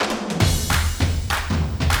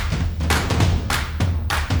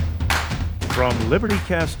From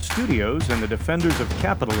LibertyCast Studios and the Defenders of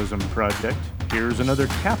Capitalism Project, here's another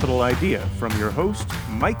capital idea from your host,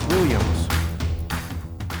 Mike Williams.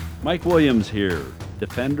 Mike Williams here,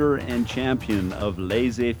 defender and champion of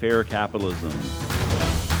laissez-faire capitalism.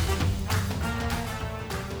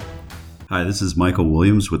 Hi, this is Michael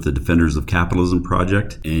Williams with the Defenders of Capitalism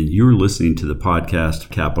Project, and you're listening to the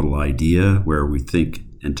podcast Capital Idea, where we think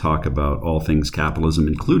and talk about all things capitalism,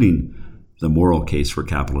 including the moral case for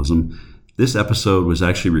capitalism. This episode was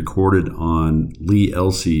actually recorded on Lee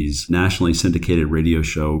Elcie's nationally syndicated radio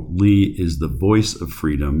show. Lee is the voice of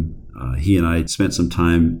freedom. He and I spent some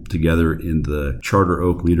time together in the Charter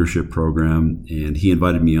Oak Leadership Program, and he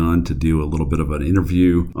invited me on to do a little bit of an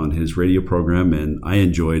interview on his radio program, and I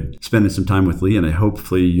enjoyed spending some time with Lee, and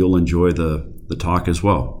hopefully you'll enjoy the talk as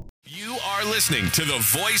well. You are listening to the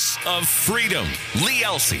voice of freedom, Lee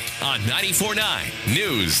Elcie, on 94.9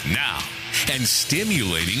 News Now and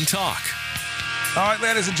Stimulating Talk. All right,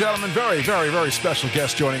 ladies and gentlemen, very, very, very special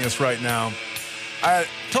guest joining us right now. I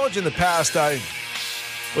told you in the past I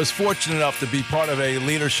was fortunate enough to be part of a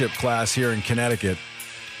leadership class here in Connecticut,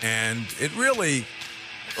 and it really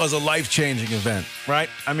was a life-changing event, right?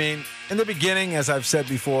 I mean, in the beginning, as I've said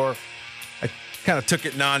before, I kind of took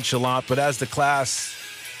it nonchalant, but as the class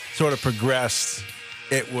sort of progressed,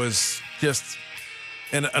 it was just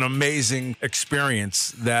an amazing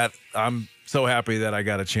experience that I'm so happy that I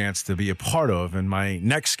got a chance to be a part of. And my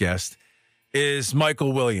next guest is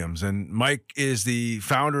Michael Williams. And Mike is the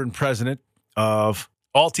founder and president of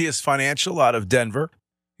Altius Financial out of Denver.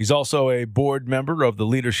 He's also a board member of the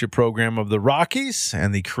leadership program of the Rockies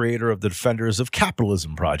and the creator of the Defenders of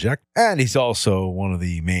Capitalism Project. And he's also one of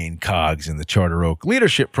the main cogs in the Charter Oak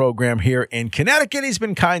Leadership Program here in Connecticut. He's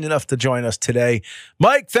been kind enough to join us today.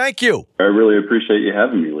 Mike, thank you. I really appreciate you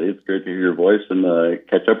having me, Lee. It's great to hear your voice and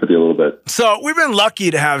catch up with you a little bit. So we've been lucky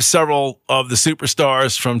to have several of the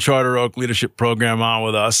superstars from Charter Oak Leadership Program on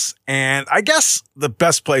with us. And I guess the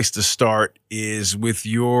best place to start is with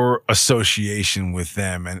your association with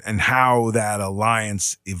them and how that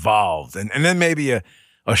alliance evolved. And then maybe a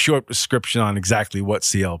short description on exactly what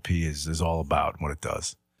CLP is all about and what it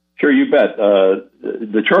does. Sure, you bet.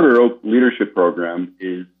 The Charter Oak Leadership Program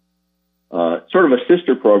is sort of a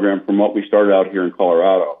sister program from what we started out here in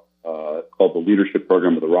Colorado, called the Leadership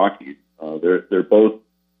Program of the Rockies. They're both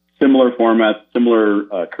similar formats,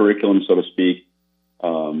 similar curriculum, so to speak.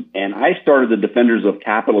 And I started the Defenders of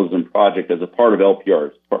Capitalism Project as a part of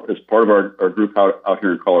LPR, as part of our group out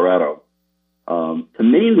here in Colorado, to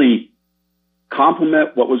mainly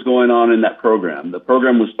complement what was going on in that program. The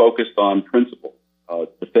program was focused on principles,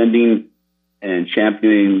 defending and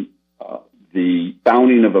championing the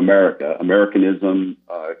founding of America, Americanism,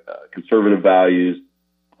 conservative values,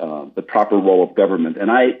 the proper role of government. And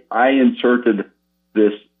I inserted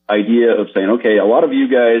this idea of saying, okay, a lot of you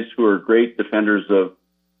guys who are great defenders of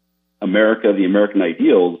America, the American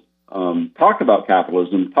ideals, talk about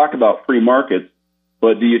capitalism, talk about free markets,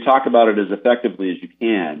 but do you talk about it as effectively as you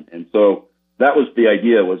can? And so that was the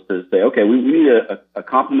idea, was to say, okay, we need a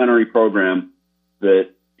complementary program that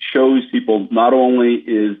shows people not only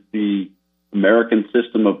is the American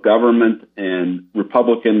system of government and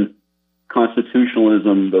Republican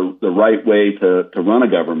constitutionalism the right way to run a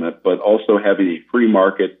government, but also having a free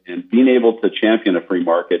market and being able to champion a free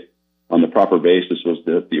market on the proper basis was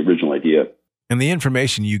the original idea. And the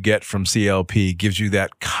information you get from CLP gives you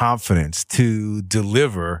that confidence to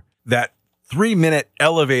deliver that 3-minute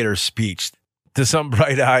elevator speech to some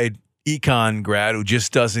bright-eyed econ grad who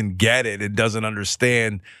just doesn't get it and doesn't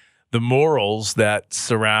understand the morals that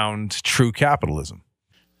surround true capitalism.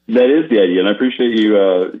 That is the idea, and I appreciate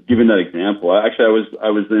you giving that example. Actually, I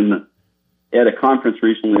was at a conference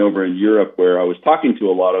recently over in Europe where I was talking to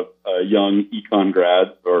a lot of young econ grads,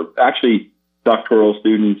 or actually doctoral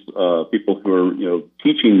students, people who are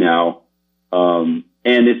teaching now, and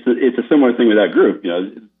it's a similar thing with that group.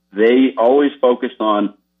 They always focus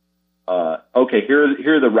on okay,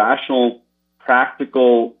 here are the rational,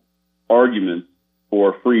 practical arguments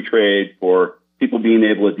for free trade, for people being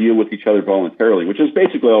able to deal with each other voluntarily, which is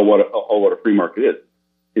basically all what a free market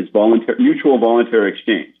is mutual voluntary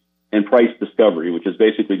exchange, and price discovery, which is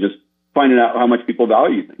basically just finding out how much people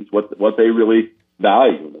value things, what they really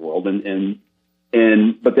value in the world,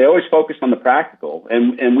 but they always focus on the practical,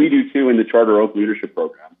 and we do too in the Charter Oak Leadership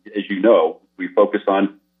Program. As you know, we focus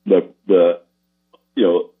on the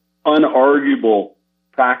unarguable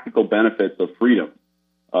practical benefits of freedom,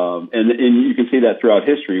 and you can see that throughout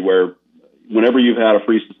history, where whenever you've had a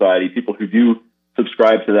free society, people who do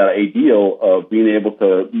subscribe to that ideal of being able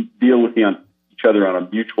to deal with each other on a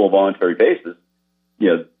mutual voluntary basis,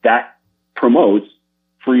 that promotes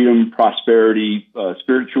freedom, prosperity,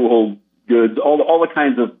 spiritual goods, all the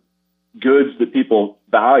kinds of goods that people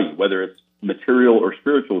value, whether it's material or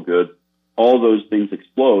spiritual goods, all those things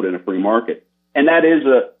explode in a free market. And that is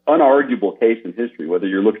an unarguable case in history, whether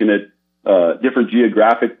you're looking at different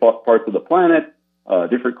geographic parts of the planet,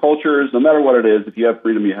 different cultures, no matter what it is, if you have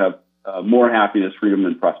freedom, you have more happiness, freedom,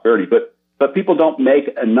 and prosperity. But people don't make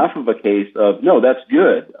enough of a case of, no, that's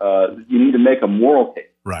good. You need to make a moral case.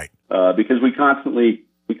 Right. Because we constantly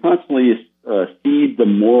cede the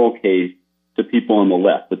moral case to people on the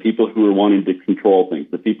left, the people who are wanting to control things,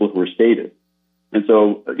 the people who are statists. And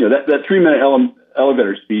so, that 3-minute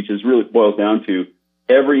elevator speech is really boils down to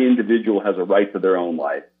every individual has a right to their own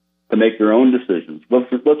life, to make their own decisions.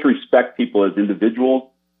 Let's respect people as individuals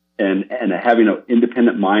and having an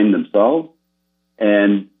independent mind themselves.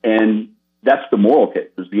 And that's the moral case,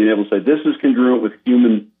 is being able to say this is congruent with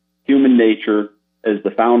human nature as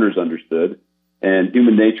the founders understood, and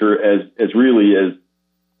human nature as really as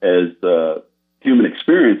human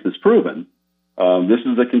experience has proven. This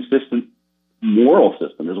is a consistent moral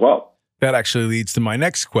system as well. That actually leads to my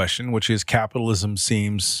next question, which is capitalism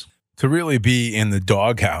seems to really be in the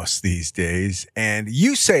doghouse these days. And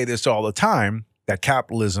you say this all the time, that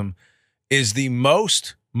capitalism is the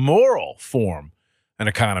most moral form an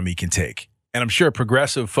economy can take. And I'm sure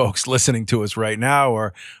progressive folks listening to us right now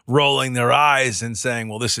are rolling their eyes and saying,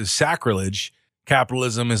 well, this is sacrilege.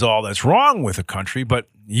 Capitalism is all that's wrong with a country. But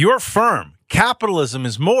you're firm. Capitalism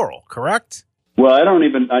is moral, correct? Well,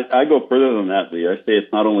 I go further than that, Lee. I say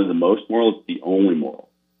it's not only the most moral, it's the only moral.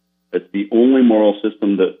 It's the only moral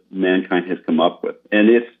system that mankind has come up with. And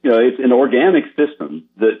it's an organic system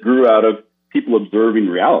that grew out of people observing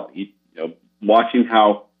reality, watching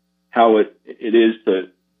how it is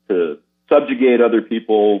to subjugate other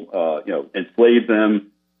people, enslave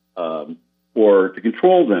them, or to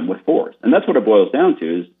control them with force. And that's what it boils down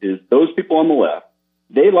to is those people on the left,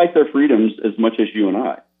 they like their freedoms as much as you and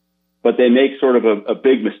I. But they make sort of a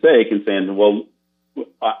big mistake in saying, well,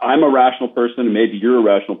 I'm a rational person and maybe you're a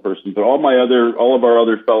rational person, but all of our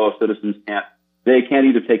other fellow citizens can't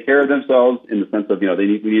either take care of themselves in the sense of,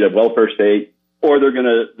 we need a welfare state, or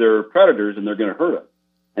they're predators and they're going to hurt us.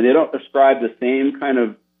 And they don't ascribe the same kind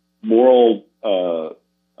of moral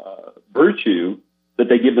virtue that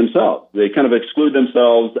they give themselves. They kind of exclude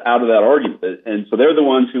themselves out of that argument. And so they're the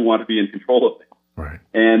ones who want to be in control of things. Right.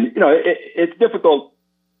 And, it's difficult.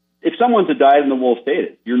 If someone's a dyed-in-the-wool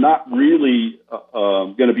statist, you're not really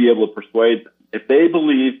going to be able to persuade them. If they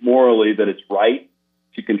believe morally that it's right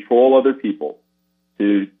to control other people,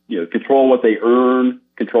 to control what they earn,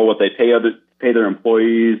 control what they pay their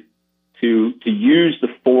employees, to use the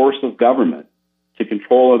force of government to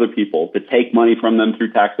control other people, to take money from them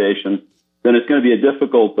through taxation, then it's going to be a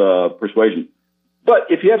difficult persuasion.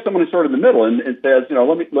 But if you have someone who's sort of in the middle and says,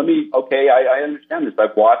 I understand this.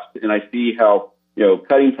 I've watched and I see how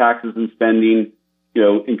cutting taxes and spending,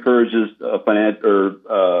 encourages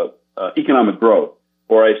economic growth.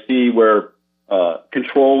 Or I see where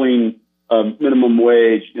controlling minimum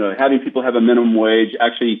wage, having people have a minimum wage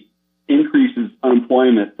actually increases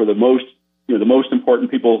unemployment for the most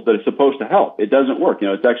important people that it's supposed to help. It doesn't work.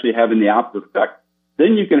 It's actually having the opposite effect.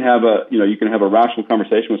 Then you can have a rational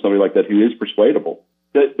conversation with somebody like that who is persuadable.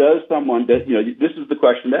 This is the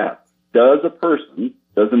question to ask. Does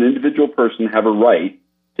an individual person have a right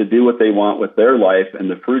to do what they want with their life and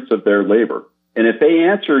the fruits of their labor? And if they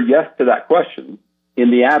answer yes to that question in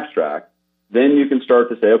the abstract, then you can start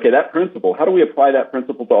to say, okay, that principle, how do we apply that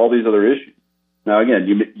principle to all these other issues? Now, again,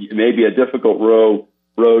 it may be a difficult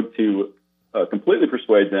road to completely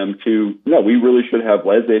persuade them to, no, we really should have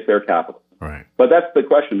laissez-faire capitalism. Right. But that's the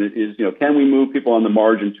question is, can we move people on the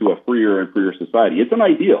margin to a freer and freer society? It's an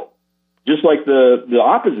ideal. Just like the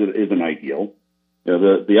opposite is an ideal.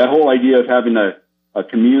 The whole idea of having a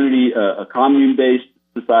community, a commune-based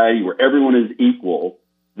society where everyone is equal,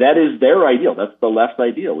 that is their ideal. That's the left's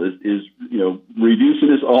ideal, is reducing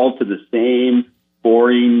us all to the same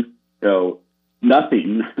boring,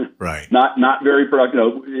 nothing. Right. Not very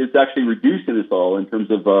productive. It's actually reducing us all in terms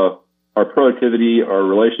of our productivity, our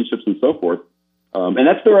relationships, and so forth. And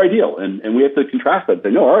that's their ideal. And we have to contrast that and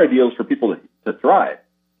say, no, our ideal is for people to thrive.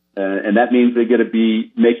 And that means they get to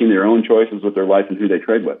be making their own choices with their life and who they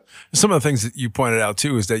trade with. Some of the things that you pointed out,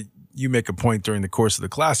 too, is that you make a point during the course of the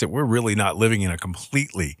class that we're really not living in a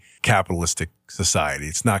completely capitalistic society.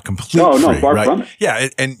 It's not completely free, far right? from it. Yeah,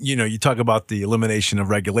 and you talk about the elimination of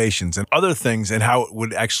regulations and other things and how it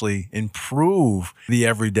would actually improve the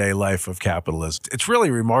everyday life of capitalism. It's really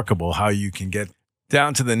remarkable how you can get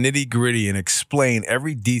down to the nitty-gritty and explain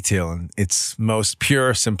every detail in its most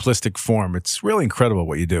pure, simplistic form. It's really incredible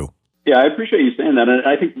what you do. Yeah, I appreciate you saying that. And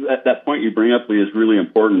I think that point you bring up, Lee, is really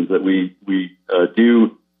important, that we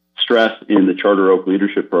do stress in the Charter Oak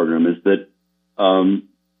Leadership Program, is that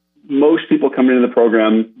most people coming into the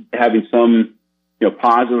program having some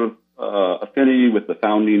positive affinity with the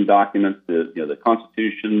founding documents, the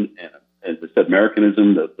Constitution, and as I said,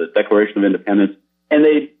 Americanism, the Declaration of Independence, and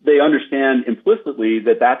they understand implicitly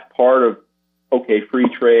that that's part of free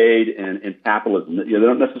trade and capitalism. They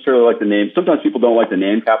don't necessarily like the name. Sometimes people don't like the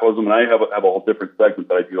name capitalism, and I have a whole different segment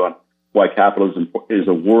that I do on why capitalism is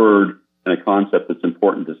a word and a concept that's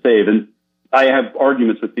important to save. And I have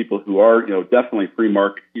arguments with people who are, definitely free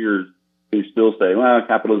marketeers who still say, well,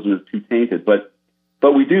 capitalism is too tainted. But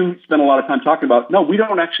we do spend a lot of time talking about, no, we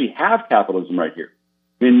don't actually have capitalism right here.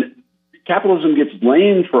 I mean, capitalism gets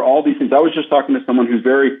blamed for all these things. I was just talking to someone who's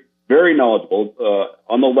very, very knowledgeable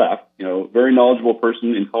on the left, very knowledgeable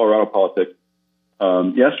person in Colorado politics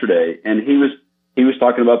yesterday, and he was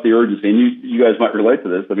talking about the urgency. And you guys might relate to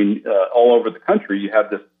this. I mean, all over the country, you have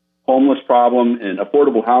this homeless problem and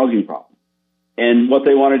affordable housing problem, and what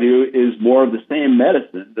they want to do is more of the same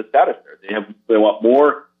medicine that's out there. They want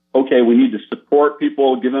more. Okay, we need to support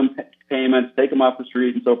people, give them payments, take them off the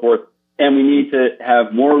street, and so forth. And we need to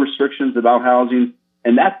have more restrictions about housing,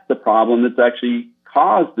 and that's the problem that's actually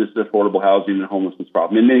caused this affordable housing and homelessness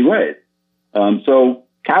problem in many ways. So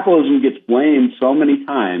capitalism gets blamed so many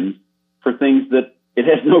times for things that it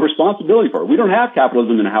has no responsibility for. We don't have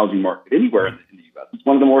capitalism in a housing market anywhere in the U.S. It's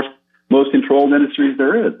one of the most controlled industries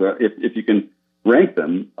there is, if you can rank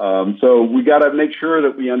them. So we got to make sure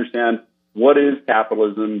that we understand what is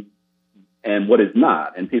capitalism and what is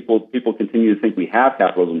not. And people continue to think we have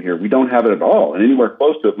capitalism here. We don't have it at all. And anywhere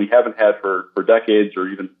close to it, we haven't had for decades or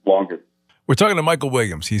even longer. We're talking to Michael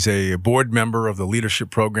Williams. He's a board member of the leadership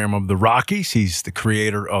program of the Rockies. He's the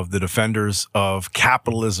creator of the Defenders of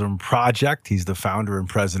Capitalism Project. He's the founder and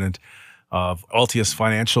president of Elcie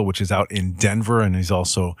Financial, which is out in Denver. And he's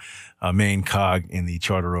also a main cog in the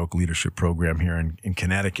Charter Oak Leadership Program here in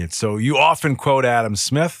Connecticut. So you often quote Adam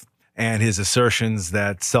Smith and his assertions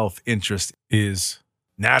that self-interest is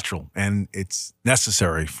natural and it's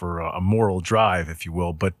necessary for a moral drive, if you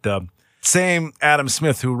will. But same Adam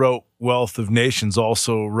Smith who wrote Wealth of Nations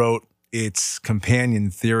also wrote its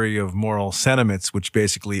companion theory of moral sentiments, which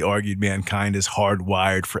basically argued mankind is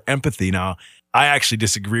hardwired for empathy. Now, I actually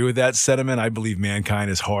disagree with that sentiment. I believe mankind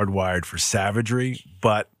is hardwired for savagery,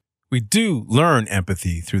 but we do learn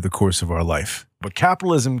empathy through the course of our life. But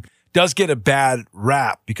capitalism does get a bad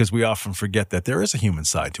rap because we often forget that there is a human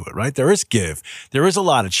side to it, right? There is give. There is a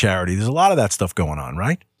lot of charity. There's a lot of that stuff going on,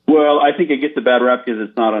 right? Well, I think it gets a bad rap because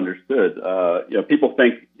it's not understood. People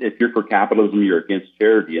think if you're for capitalism, you're against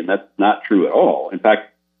charity, and that's not true at all. In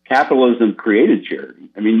fact, capitalism created charity.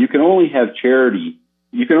 I mean, you can only have charity.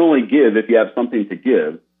 You can only give if you have something to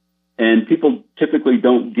give. And people typically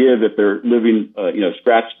don't give if they're living,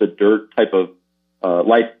 scratch the dirt type of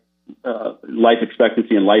life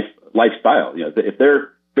expectancy and lifestyle. If they're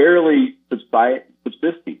barely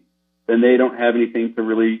subsisting, then they don't have anything to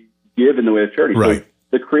really give in the way of charity. Right. So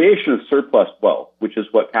the creation of surplus wealth, which is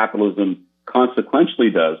what capitalism consequentially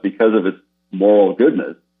does because of its moral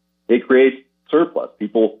goodness, it creates surplus.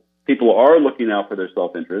 People are looking out for their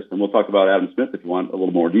self-interest, and we'll talk about Adam Smith if you want a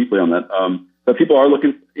little more deeply on that. But people are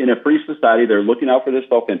looking in a free society. They're looking out for their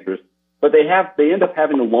self-interest, but they end up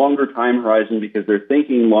having a longer time horizon because they're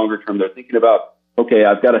thinking longer term. They're thinking about, okay,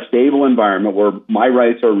 I've got a stable environment where my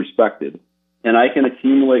rights are respected, and I can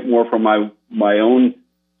accumulate more from my own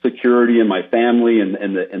security and my family and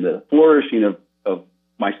the flourishing of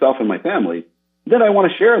myself and my family. Then I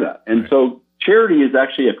want to share that, and so charity is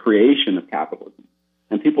actually a creation of capitalism.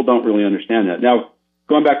 And people don't really understand that. Now,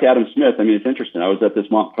 going back to Adam Smith, I mean, it's interesting. I was at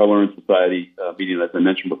this Mont Pelerin Society meeting, as I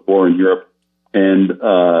mentioned before, in Europe, and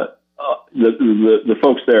the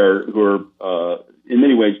folks there who are, in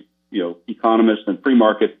many ways, economists and free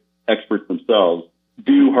market experts themselves,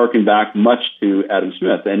 do harken back much to Adam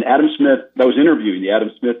Smith. And Adam Smith, I was interviewing the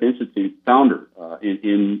Adam Smith Institute founder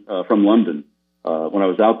from London when I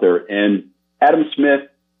was out there, and Adam Smith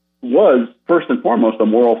was first and foremost a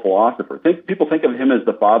moral philosopher. People think of him as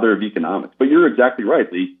the father of economics, but you're exactly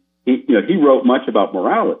right, Lee. He wrote much about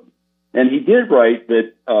morality, and he did write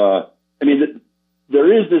that.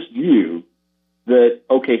 There is this view that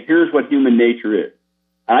here's what human nature is,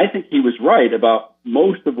 and I think he was right about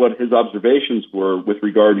most of what his observations were with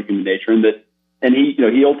regard to human nature, and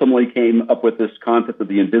he ultimately came up with this concept of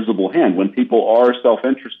the invisible hand. When people are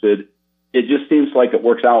self-interested, it just seems like it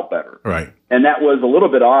works out better. Right. And that was a little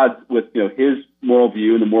bit odd with, his moral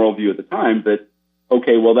view and the moral view at the time that,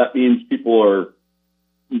 that means people are,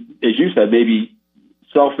 as you said, maybe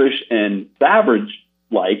selfish and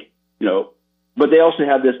savage-like, but they also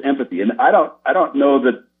have this empathy. And I don't know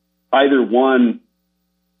that either one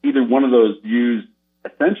of those views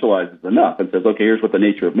essentializes enough and says, okay, here's what the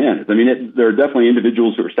nature of man is. I mean, there are definitely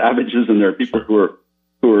individuals who are savages, and there are people who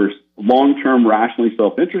are long-term rationally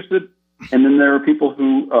self-interested, and then there are people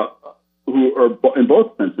who are in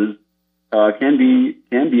both senses can be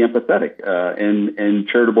empathetic and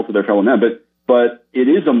charitable to their fellow man. But it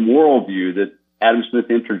is a moral view that Adam Smith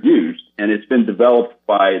introduced, and it's been developed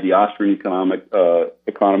by the Austrian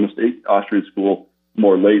economist, Austrian school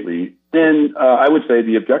more lately, and I would say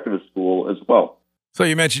the objectivist school as well. So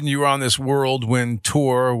you mentioned you were on this whirlwind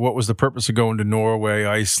tour. What was the purpose of going to Norway,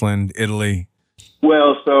 Iceland, Italy?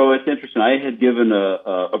 Well, so it's interesting. I had given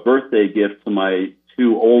a birthday gift to my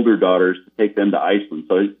two older daughters to take them to Iceland.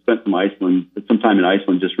 So I spent some time in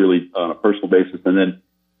Iceland, just really on a personal basis, and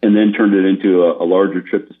then turned it into a larger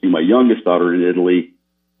trip to see my youngest daughter in Italy,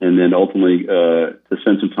 and then ultimately to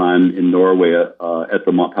spend some time in Norway at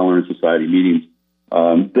the Mont Pelerin Society meetings.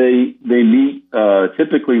 They meet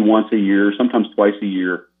typically once a year, sometimes twice a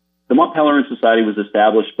year. The Mont Pelerin Society was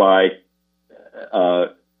established by,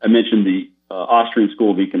 I mentioned the Austrian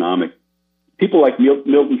School of Economics. People like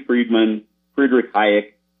Milton Friedman, Friedrich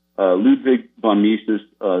Hayek, Ludwig von Mises.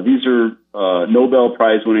 These are Nobel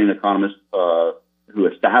Prize-winning economists who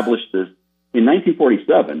established this in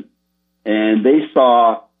 1947, and they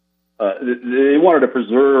saw they wanted to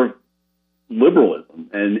preserve liberalism,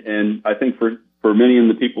 and I think for many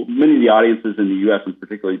of the audiences in the U.S. and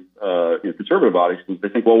particularly conservative audiences, they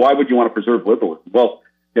think, well, why would you want to preserve liberalism? Well,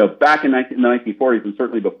 back in the 1940s and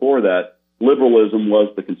certainly before that, liberalism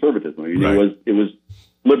was the conservatism. Right. It was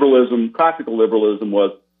liberalism. Classical liberalism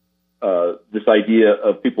was this idea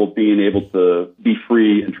of people being able to be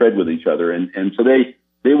free and tread with each other, and so they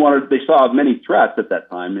saw many threats at that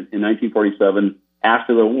time in 1947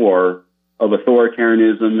 after the war of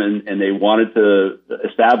authoritarianism, and they wanted to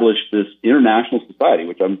establish this international society,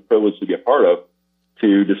 which I'm privileged to be a part of,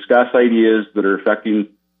 to discuss ideas that are affecting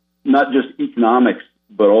not just economics,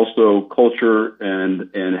 but also culture and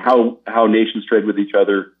how nations trade with each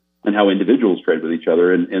other and how individuals trade with each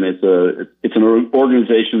other. And it's an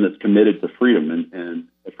organization that's committed to freedom and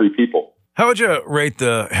free people. How would you rate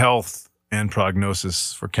the health and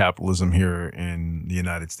prognosis for capitalism here in the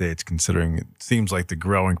United States, considering it seems like the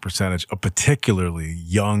growing percentage of particularly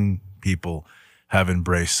young people have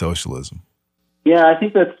embraced socialism? Yeah, I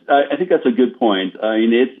think that's a good point. I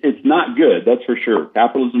mean, it's not good, that's for sure.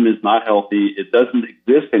 Capitalism is not healthy. It doesn't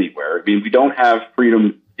exist anywhere. I mean, we don't have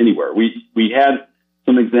freedom anywhere. We had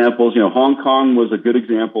some examples. Hong Kong was a good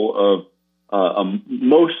example of a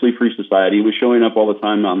mostly free society. It was showing up all the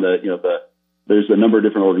time on there's a number of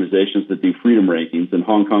different organizations that do freedom rankings, and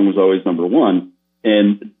Hong Kong was always number one.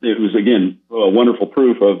 And it was, again, a wonderful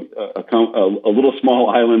proof of a little small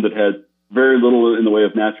island that had very little in the way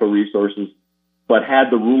of natural resources, but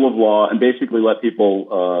had the rule of law and basically let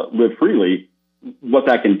people live freely, what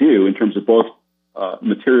that can do in terms of both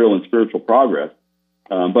material and spiritual progress.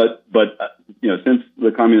 But since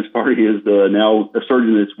the Communist Party is now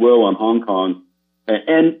asserting its will on Hong Kong,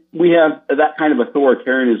 and we have that kind of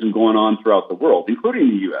authoritarianism going on throughout the world, including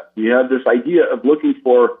the U.S. We have this idea of looking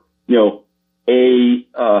for, a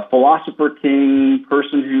philosopher king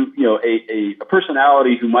person who, a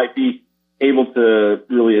personality who might be able to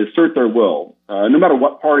really assert their will, no matter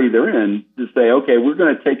what party they're in, to say, okay, we're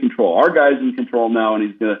going to take control. Our guy's in control now, and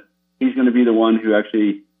he's going to be the one who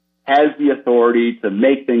actually has the authority to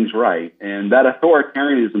make things right. And that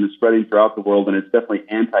authoritarianism is spreading throughout the world, and it's definitely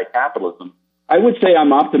anti-capitalism. I would say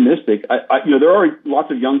I'm optimistic. There are lots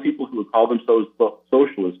of young people who would call themselves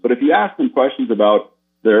socialists, but if you ask them questions about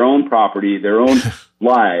their own property, their own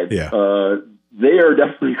lives, they are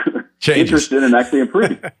definitely interested in actually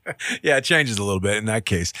improving. Yeah, it changes a little bit in that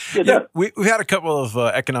case. We've had a couple of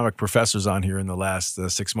economic professors on here in the last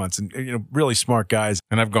 6 months, and really smart guys.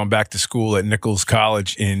 And I've gone back to school at Nichols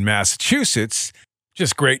College in Massachusetts.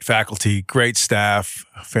 Just great faculty, great staff,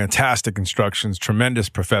 fantastic instructions, tremendous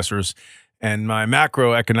professors. And my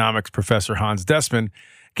macroeconomics professor, Hans Desman,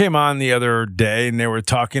 came on the other day, and they were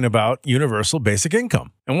talking about universal basic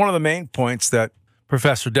income. And one of the main points that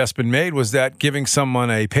Professor Desman made was that giving someone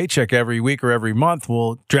a paycheck every week or every month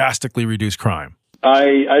will drastically reduce crime.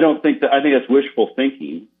 I don't think that. I think that's wishful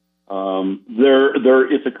thinking.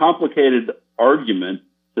 It's a complicated argument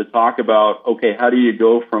to talk about, okay, how do you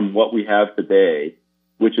go from what we have today,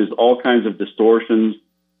 which is all kinds of distortions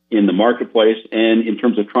in the marketplace and in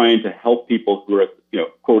terms of trying to help people who are,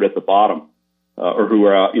 quote, at the bottom, or who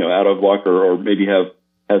are out of luck or maybe have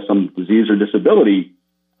some disease or disability.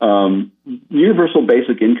 Universal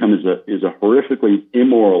basic income is a horrifically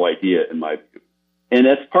immoral idea in my view. And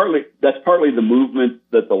that's partly the movement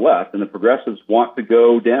that the left and the progressives want to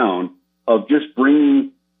go down, of just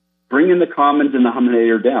bringing the common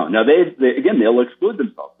denominator down. Now they'll exclude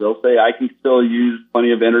themselves. They'll say, I can still use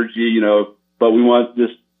plenty of energy, but we want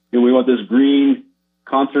this green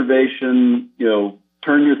conservation,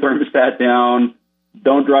 turn your thermostat down,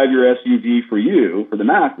 don't drive your SUV for the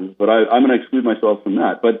masses, but I'm going to exclude myself from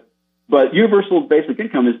that. But universal basic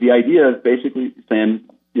income is the idea of basically saying,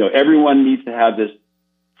 everyone needs to have this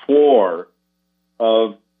floor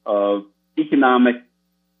of economic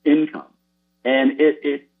income. And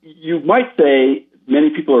you might say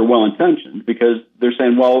many people are well-intentioned, because they're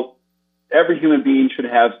saying, well, every human being should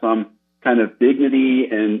have some kind of dignity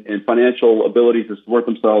and financial ability to support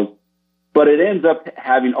themselves. But it ends up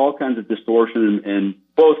having all kinds of distortion, and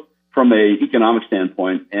both from an economic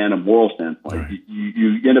standpoint and a moral standpoint. Right.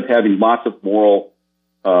 You end up having lots of moral,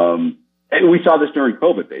 and we saw this during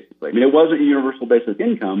COVID, basically. I mean, it wasn't a universal basic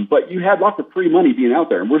income, but you had lots of free money being out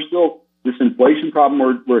there. And this inflation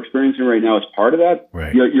problem we're experiencing right now is part of that.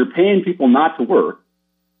 Right. You're paying people not to work.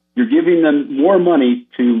 You're giving them more money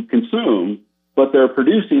to consume, but they're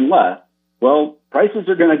producing less. Well, prices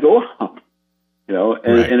are going to go up,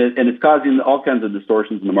 Right. and it's causing all kinds of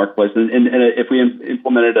distortions in the marketplace. And if we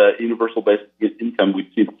implemented a universal basic income,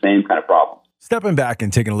 we'd see the same kind of problem. Stepping back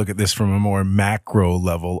and taking a look at this from a more macro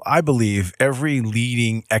level, I believe every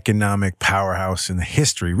leading economic powerhouse in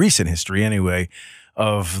the recent history anyway,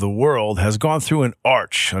 of the world has gone through an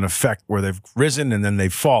effect where they've risen and then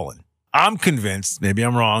they've fallen. I'm convinced, maybe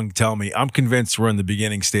I'm wrong, tell me, I'm convinced we're in the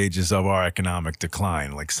beginning stages of our economic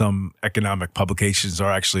decline. Like, some economic publications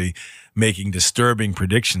are actually making disturbing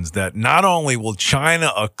predictions that not only will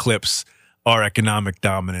China eclipse our economic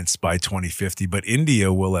dominance by 2050, but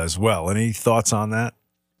India will as well. Any thoughts on that?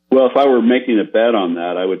 Well, if I were making a bet on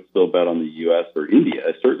that, I would still bet on the U.S. or India.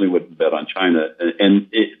 I certainly wouldn't bet on China. And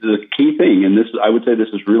the key thing, and I would say this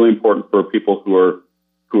is really important for people who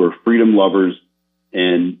are freedom lovers,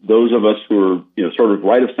 and those of us who are sort of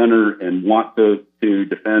right of center and want to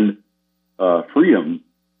defend freedom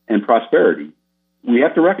and prosperity. We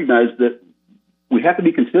have to recognize that we have to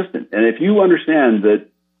be consistent. And if you understand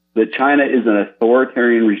that China is an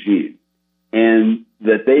authoritarian regime, and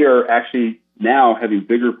that they are actually now having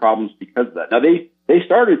bigger problems because of that. Now, they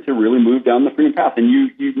started to really move down the freedom path, and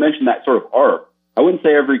you mentioned that sort of arc. I wouldn't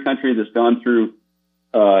say every country that's gone through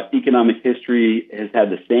economic history has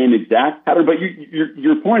had the same exact pattern, but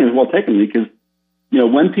your point is well taken, because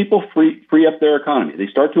when people free up their economy,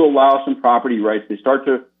 they start to allow some property rights, they start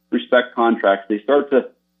to respect contracts, they start to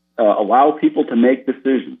allow people to make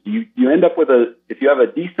decisions. You end up with if you have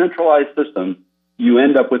a decentralized system, you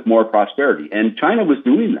end up with more prosperity. And China was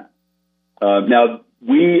doing that. Now,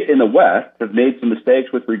 we in the West have made some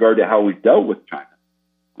mistakes with regard to how we dealt with China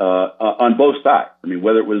on both sides. I mean,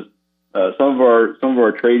 whether it was some of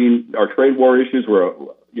our trade war issues were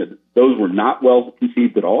those were not well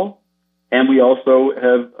conceived at all, and we also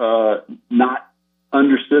have not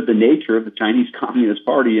understood the nature of the Chinese Communist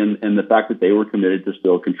Party and the fact that they were committed to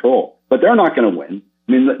still control. But they're not going to win.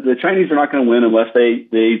 I mean, the Chinese are not going to win unless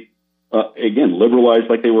they again liberalize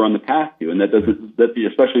like they were on the path to, and that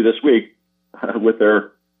especially this week with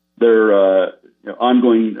their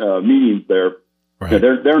ongoing meetings there. Right.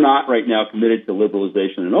 They're not right now committed to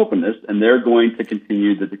liberalization and openness, and they're going to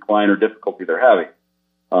continue the decline or difficulty they're having.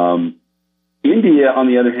 India, on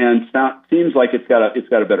the other hand, seems like it's got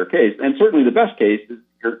a better case, and certainly the best case is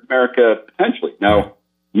America potentially. Now,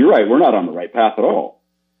 you're right; we're not on the right path at all,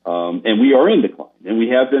 and we are in decline, and we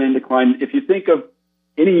have been in decline. If you think of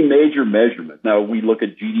any major measurement, now we look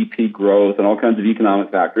at GDP growth and all kinds of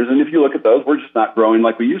economic factors, and if you look at those, we're just not growing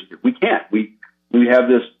like we used to. We can't. We have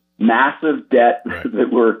this massive debt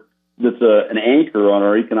that's an anchor on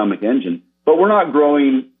our economic engine, but we're not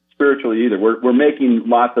growing spiritually either. We're making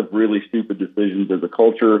lots of really stupid decisions as a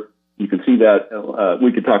culture. You can see that.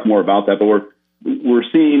 We could talk more about that, but we're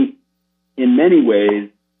seeing in many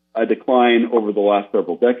ways a decline over the last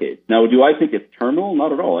several decades. Now, do I think it's terminal?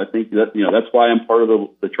 Not at all. I think that that's why I'm part of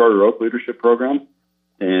the Charter Oak Leadership Program,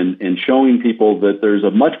 and showing people that there's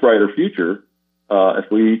a much brighter future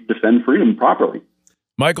if we defend freedom properly.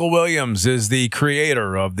 Michael Williams is the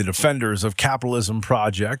creator of the Defenders of Capitalism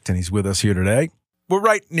Project, and he's with us here today. We're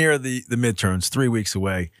right near the midterms, 3 weeks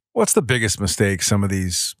away. What's the biggest mistake some of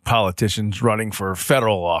these politicians running for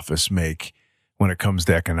federal office make when it comes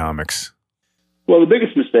to economics? Well, the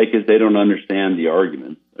biggest mistake is they don't understand the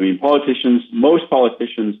argument. I mean, most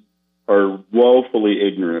politicians are woefully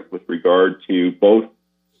ignorant with regard to both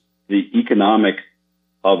the economics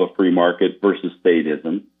of a free market versus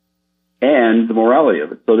statism, and the morality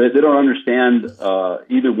of it. So they don't understand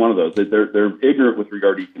either one of those. They're ignorant with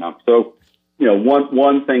regard to economics. So,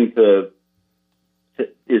 one thing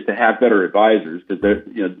is to have better advisors, because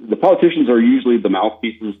the politicians are usually the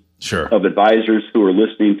mouthpieces of advisors who are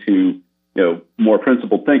listening to more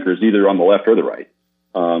principled thinkers, either on the left or the right.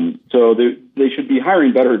 So they should be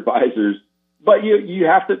hiring better advisors. But you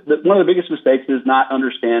have to. One of the biggest mistakes is not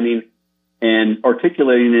understanding and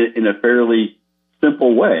articulating it in a fairly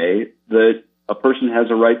simple way that a person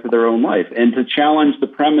has a right to their own life, and to challenge the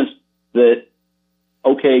premise that,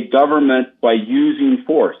 okay, government by using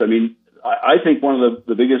force. I mean, I think one of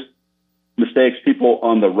the biggest mistakes people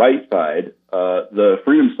on the right side, the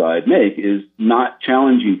freedom side, make is not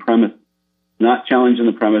challenging the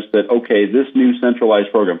premise that, okay, this new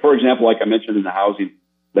centralized program, for example, like I mentioned in the housing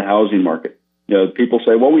market, people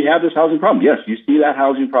say, well, we have this housing problem. Yes, you see that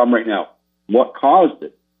housing problem right now. What caused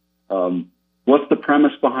it? What's the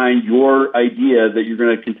premise behind your idea that you're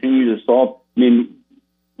going to continue to solve? I mean,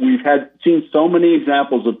 we've seen so many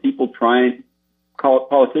examples of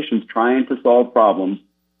politicians trying to solve problems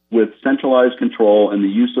with centralized control and the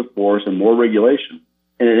use of force and more regulation.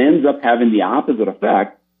 And it ends up having the opposite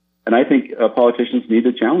effect. And I think politicians need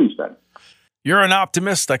to challenge that. You're an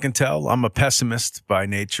optimist, I can tell. I'm a pessimist by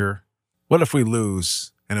nature. What if we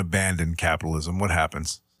lose and abandon capitalism? What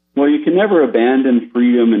happens? Well, you can never abandon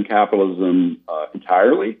freedom and capitalism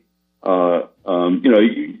entirely.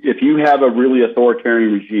 If you have a really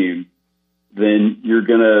authoritarian regime, then you're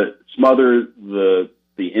going to smother the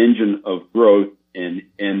engine of growth, and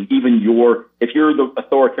even if you're the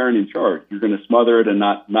authoritarian in charge, you're going to smother it and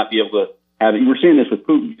not be able to have it. We're seeing this with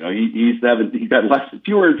Putin. He's got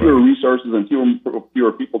fewer and fewer resources and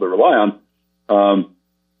fewer people to rely on.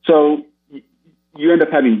 So you end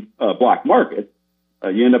up having black markets.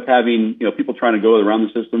 You end up having, people trying to go around the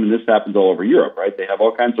system, and this happens all over Europe, right? They have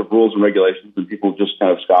all kinds of rules and regulations, and people just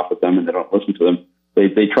kind of scoff at them and they don't listen to them.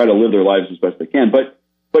 They try to live their lives as best they can, but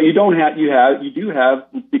you do have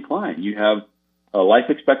decline. You have life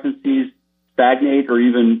expectancies stagnate or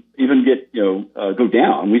even get go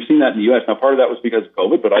down. We've seen that in the U.S. Now, part of that was because of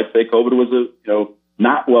COVID, but I'd say COVID was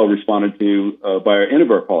not well responded to by any of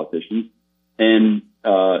our politicians, and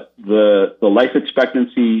the life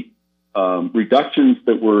expectancy reductions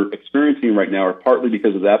that we're experiencing right now are partly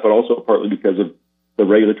because of that, but also partly because of the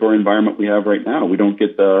regulatory environment we have right now. We don't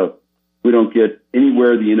get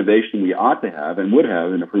anywhere the innovation we ought to have and would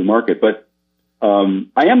have in a free market. But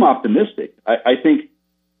I am optimistic. I think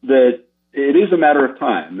that it is a matter of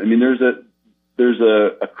time. I mean, there's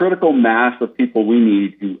a critical mass of people we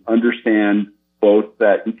need who understand both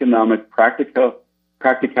that economic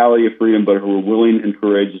practicality of freedom, but who are willing and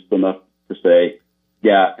courageous enough to say,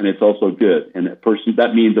 yeah, and it's also good. And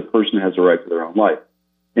that means a person has a right to their own life.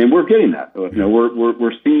 And we're getting that.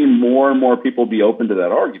 We're seeing more and more people be open to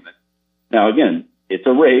that argument. Now, again, it's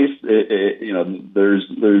a race. There's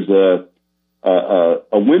a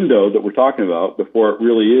window that we're talking about before it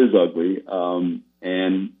really is ugly.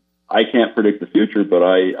 And I can't predict the future, but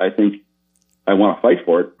I think I want to fight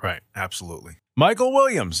for it. Right. Absolutely. Michael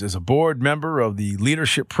Williams is a board member of the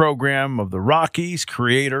leadership program of the Rockies,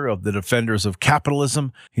 creator of the Defenders of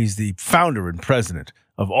Capitalism. He's the founder and president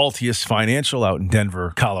of Altius Financial out in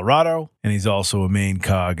Denver, Colorado, and he's also a main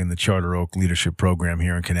cog in the Charter Oak Leadership Program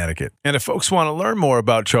here in Connecticut. And if folks want to learn more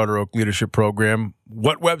about Charter Oak Leadership Program,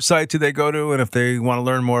 what website do they go to? And if they want to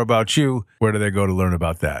learn more about you, where do they go to learn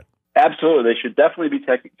about that? Absolutely. They should definitely be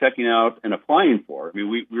checking out and applying for. I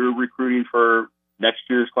mean, we're recruiting for next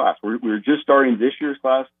year's class. We're just starting this year's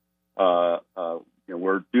class. We're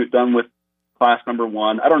done with class number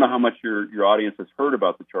 1. I don't know how much your audience has heard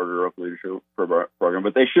about the Charter Oak Leadership Program,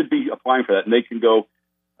 but they should be applying for that. And they can go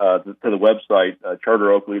to the website,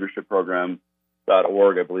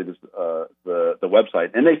 charteroakleadershipprogram.org, I believe is the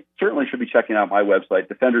website. And they certainly should be checking out my website,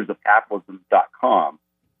 defendersofcapitalism.com.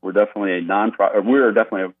 We're definitely a non-profit. We are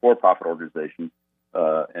definitely a for-profit organization,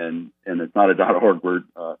 and it's not a .org.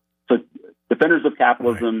 So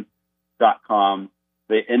defendersofcapitalism.com.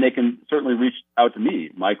 They can certainly reach out to me,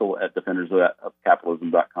 Michael, at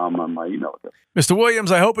defendersofcapitalism.com on my email address. Mr.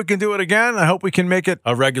 Williams, I hope we can do it again. I hope we can make it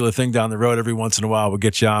a regular thing down the road every once in a while. We'll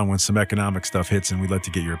get you on when some economic stuff hits, and we'd like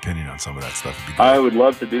to get your opinion on some of that stuff. I would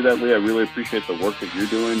love to do that, Lee. I really appreciate the work that you're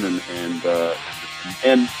doing,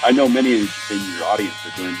 and I know many in your audience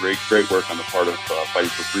are doing great work on the part of fighting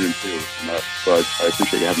for freedom too. So I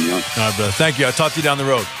appreciate you having me on. All right, brother. Thank you. I'll talk to you down the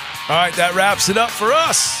road. All right, that wraps it up for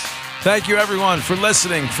us. Thank you, everyone, for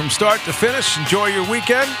listening from start to finish. Enjoy your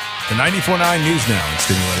weekend. The 94.9 News Now and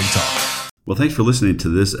Stimulating Talk. Well, thanks for listening to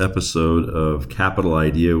this episode of Capital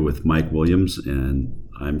Idea with Mike Williams, and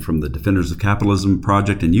I'm from the Defenders of Capitalism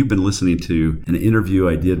Project, and you've been listening to an interview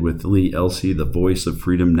I did with Elcie, the voice of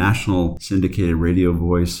freedom, national syndicated radio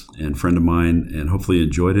voice and friend of mine, and hopefully you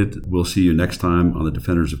enjoyed it. We'll see you next time on the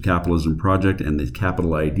Defenders of Capitalism Project and the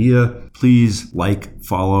Capital Idea. Please like,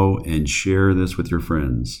 follow, and share this with your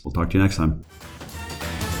friends. We'll talk to you next time.